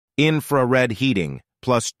infrared heating,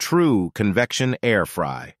 plus true convection air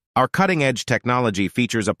fry. Our cutting-edge technology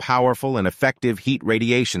features a powerful and effective heat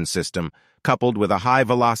radiation system coupled with a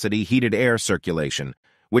high-velocity heated air circulation,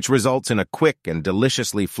 which results in a quick and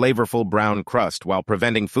deliciously flavorful brown crust while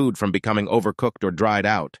preventing food from becoming overcooked or dried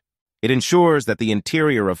out. It ensures that the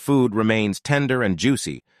interior of food remains tender and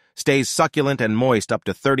juicy, stays succulent and moist up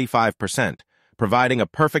to 35%, providing a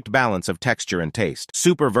perfect balance of texture and taste.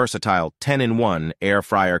 Super versatile 10-in-1 air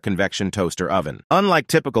fryer convection toaster oven. Unlike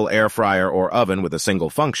typical air fryer or oven with a single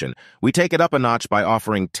function, we take it up a notch by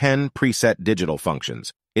offering 10 preset digital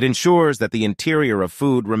functions. It ensures that the interior of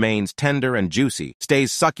food remains tender and juicy,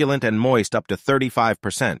 stays succulent and moist up to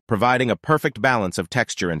 35%, providing a perfect balance of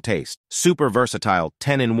texture and taste. Super versatile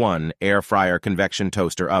 10-in-1 air fryer convection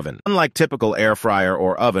toaster oven. Unlike typical air fryer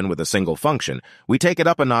or oven with a single function, we take it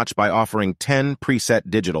up a notch by offering 10 preset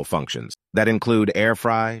digital functions that include air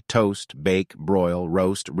fry, toast, bake, broil,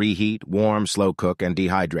 roast, reheat, warm, slow cook, and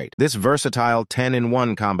dehydrate. This versatile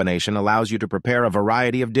 10-in-1 combination allows you to prepare a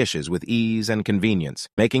variety of dishes with ease and convenience,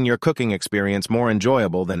 making your cooking experience more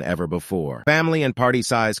enjoyable than ever before. Family and party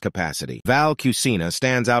size capacity. Val Cucina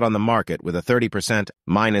stands out on the market with a 30%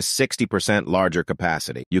 minus 60% larger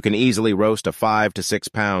capacity. You can easily roast a 5 to 6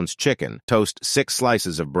 pounds chicken, toast 6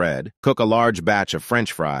 slices of bread, cook a large batch of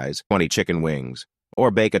French fries, 20 chicken wings, or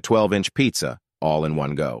bake a 12-inch pizza, all in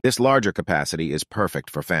one go. This larger capacity is perfect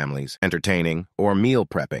for families, entertaining, or meal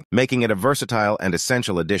prepping, making it a versatile and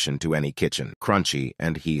essential addition to any kitchen. Crunchy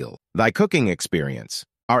and heal. Thy cooking experience.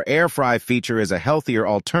 Our air fry feature is a healthier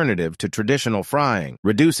alternative to traditional frying,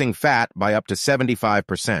 reducing fat by up to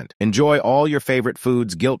 75%. Enjoy all your favorite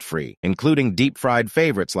foods guilt-free, including deep-fried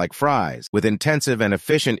favorites like fries. With intensive and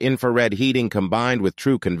efficient infrared heating combined with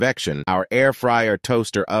true convection, our air fryer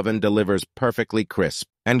toaster oven delivers perfectly crisp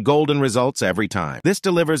and golden results every time. This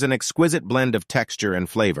delivers an exquisite blend of texture and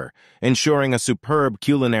flavor, ensuring a superb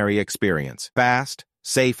culinary experience. Fast,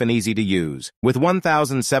 safe, and easy to use. With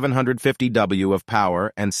 1,750 W of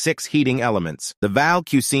power and 6 heating elements, the Val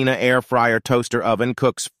Cucina air fryer toaster oven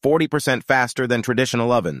cooks 40% faster than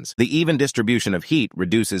traditional ovens. The even distribution of heat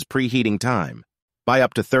reduces preheating time by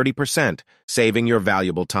up to 30%, saving your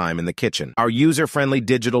valuable time in the kitchen. Our user-friendly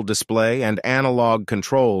digital display and analog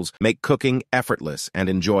controls make cooking effortless and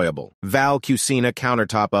enjoyable. Val Cucina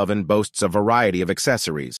countertop oven boasts a variety of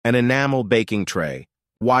accessories: an enamel baking tray,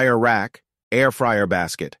 wire rack, air fryer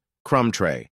basket, crumb tray,